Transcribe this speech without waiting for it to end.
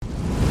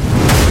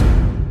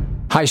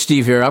Hi,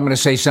 Steve here. I'm going to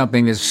say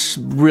something that's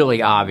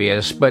really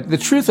obvious, but the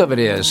truth of it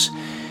is,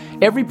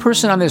 every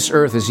person on this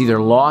earth is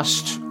either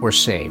lost or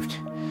saved.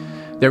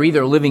 They're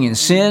either living in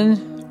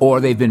sin or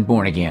they've been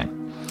born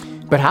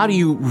again. But how do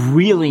you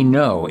really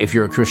know if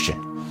you're a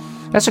Christian?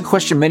 That's a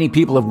question many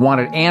people have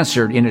wanted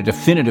answered in a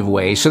definitive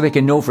way so they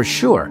can know for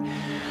sure.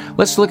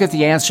 Let's look at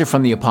the answer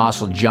from the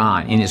Apostle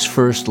John in his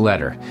first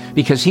letter,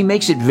 because he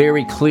makes it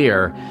very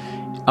clear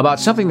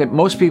about something that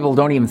most people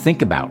don't even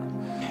think about.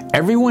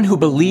 Everyone who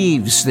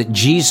believes that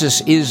Jesus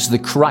is the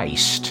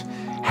Christ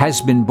has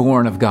been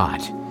born of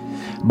God.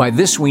 By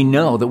this we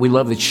know that we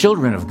love the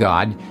children of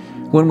God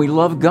when we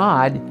love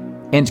God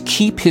and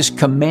keep His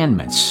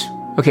commandments.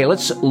 Okay,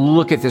 let's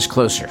look at this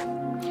closer.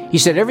 He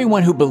said,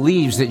 everyone who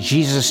believes that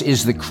Jesus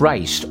is the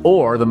Christ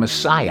or the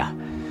Messiah.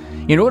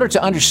 In order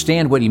to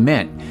understand what he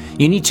meant,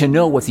 you need to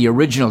know what the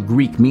original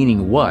Greek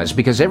meaning was,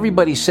 because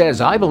everybody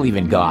says, I believe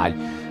in God.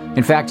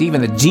 In fact, even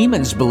the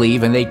demons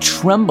believe and they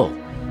tremble,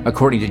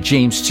 according to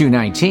James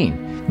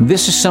 2:19.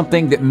 This is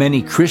something that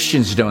many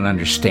Christians don't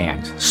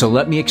understand, so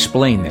let me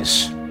explain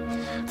this.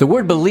 The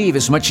word believe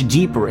is much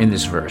deeper in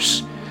this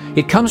verse.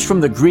 It comes from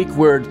the Greek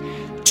word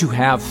to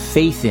have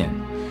faith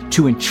in,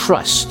 to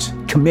entrust,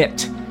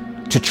 commit,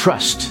 to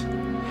trust.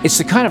 It's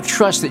the kind of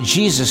trust that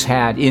Jesus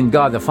had in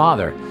God the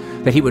Father,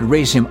 that He would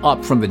raise Him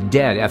up from the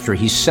dead after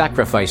He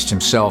sacrificed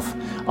Himself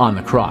on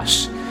the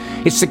cross.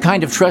 It's the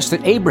kind of trust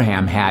that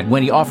Abraham had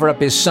when he offered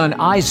up his son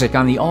Isaac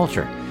on the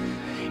altar.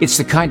 It's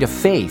the kind of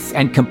faith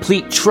and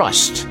complete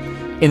trust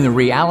in the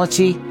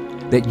reality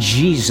that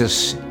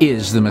Jesus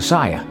is the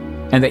Messiah,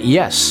 and that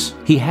yes,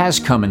 He has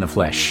come in the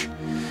flesh.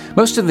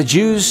 Most of the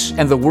Jews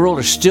and the world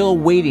are still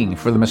waiting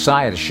for the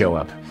Messiah to show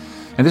up.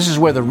 And this is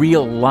where the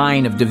real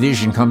line of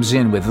division comes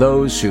in, with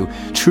those who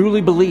truly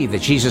believe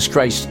that Jesus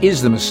Christ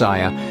is the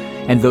Messiah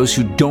and those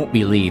who don't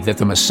believe that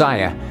the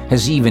Messiah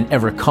has even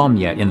ever come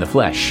yet in the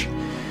flesh.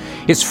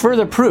 It's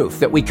further proof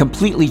that we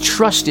completely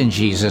trust in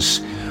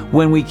Jesus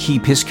when we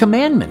keep His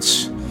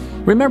commandments.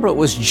 Remember, it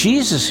was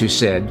Jesus who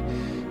said,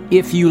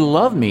 if you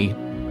love me,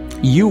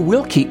 you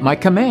will keep my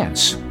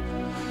commands.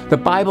 The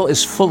Bible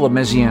is full of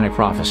messianic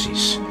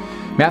prophecies.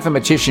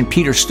 Mathematician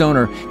Peter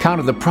Stoner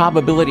counted the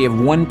probability of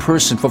one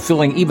person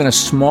fulfilling even a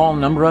small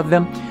number of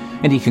them,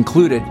 and he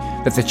concluded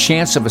that the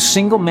chance of a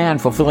single man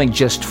fulfilling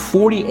just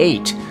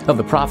 48 of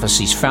the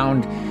prophecies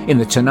found in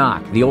the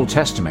Tanakh, the Old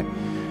Testament,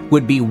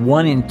 would be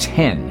 1 in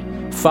 10,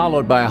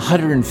 followed by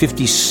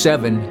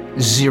 157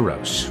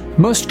 zeros.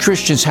 Most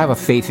Christians have a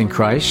faith in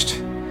Christ,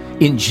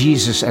 in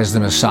Jesus as the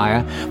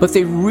Messiah, but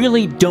they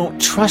really don't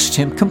trust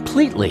Him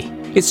completely.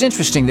 It's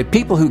interesting that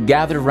people who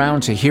gathered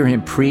around to hear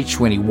Him preach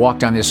when He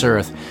walked on this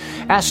earth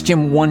asked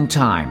Him one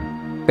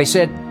time. They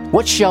said,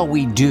 what shall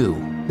we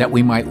do that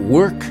we might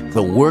work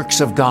the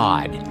works of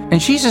God? And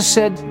Jesus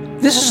said,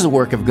 this is the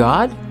work of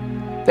God,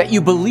 that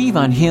you believe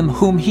on Him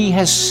whom He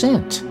has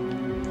sent.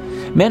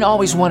 Men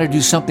always want to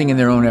do something in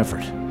their own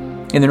effort,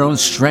 in their own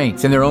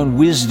strength, in their own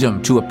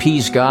wisdom to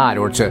appease God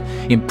or to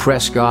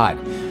impress God.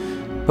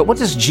 But what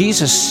does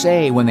Jesus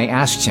say when they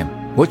asked Him,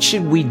 what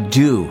should we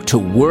do to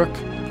work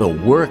the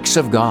works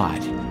of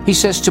God? He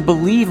says to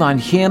believe on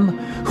Him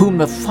whom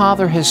the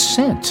Father has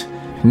sent.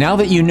 Now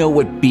that you know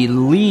what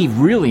believe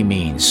really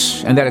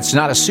means, and that it's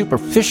not a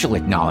superficial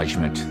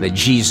acknowledgement that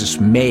Jesus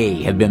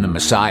may have been the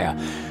Messiah,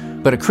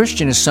 but a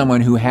Christian is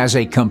someone who has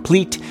a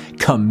complete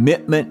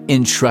commitment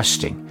in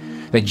trusting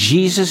that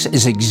Jesus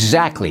is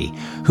exactly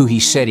who He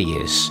said He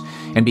is.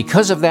 And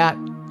because of that,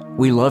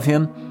 we love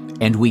Him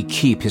and we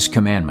keep His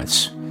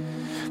commandments.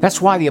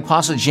 That's why the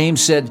Apostle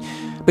James said,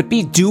 but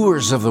be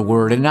doers of the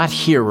word and not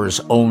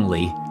hearers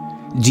only,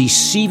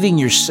 deceiving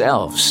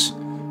yourselves.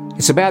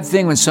 It's a bad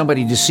thing when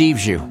somebody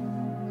deceives you,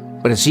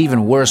 but it's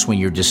even worse when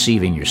you're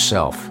deceiving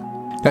yourself.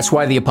 That's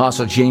why the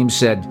Apostle James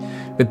said,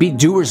 but be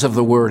doers of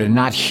the word and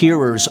not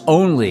hearers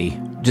only,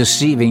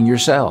 deceiving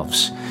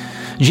yourselves.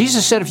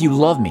 Jesus said, if you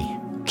love me,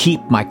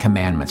 keep my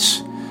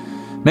commandments.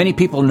 Many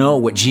people know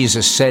what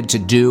Jesus said to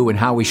do and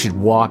how we should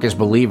walk as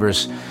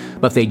believers,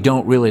 but they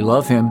don't really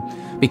love Him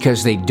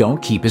because they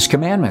don't keep His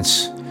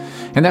commandments.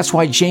 And that's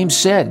why James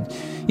said,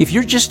 if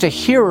you're just a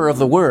hearer of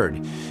the word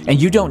and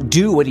you don't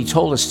do what He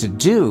told us to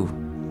do,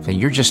 then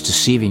you're just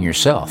deceiving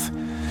yourself.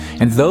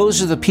 And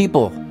those are the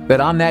people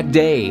that on that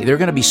day, they're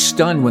going to be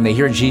stunned when they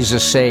hear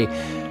Jesus say,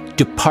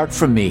 depart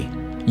from me,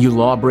 you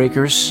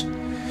lawbreakers.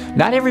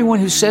 Not everyone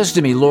who says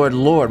to me, Lord,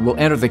 Lord, will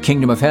enter the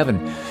kingdom of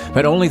heaven,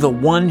 but only the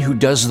one who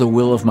does the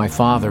will of my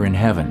Father in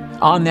heaven.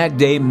 On that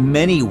day,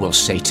 many will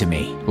say to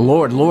me,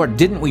 Lord, Lord,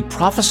 didn't we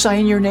prophesy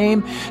in your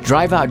name,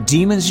 drive out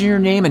demons in your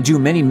name, and do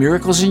many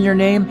miracles in your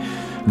name?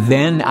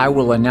 Then I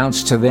will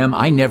announce to them,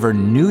 I never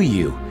knew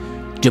you.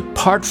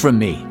 Depart from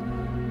me,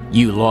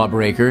 you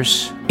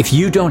lawbreakers. If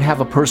you don't have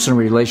a personal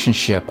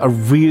relationship, a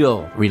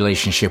real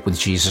relationship with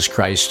Jesus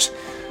Christ,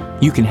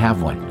 you can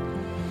have one.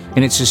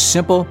 And it's as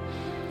simple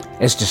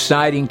as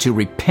deciding to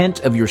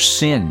repent of your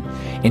sin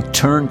and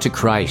turn to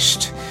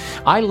Christ.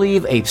 I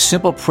leave a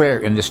simple prayer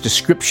in this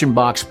description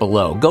box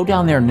below. Go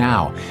down there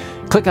now.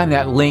 Click on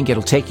that link.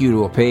 It'll take you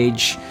to a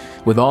page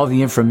with all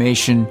the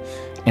information,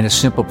 and a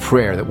simple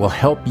prayer that will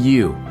help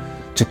you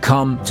to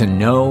come to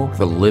know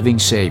the living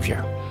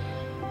Savior.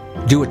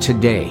 Do it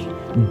today.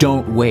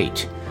 Don't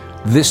wait.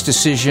 This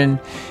decision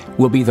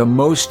will be the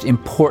most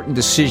important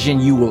decision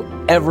you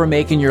will ever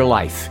make in your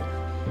life.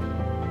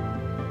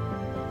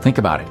 Think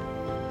about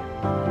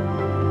it.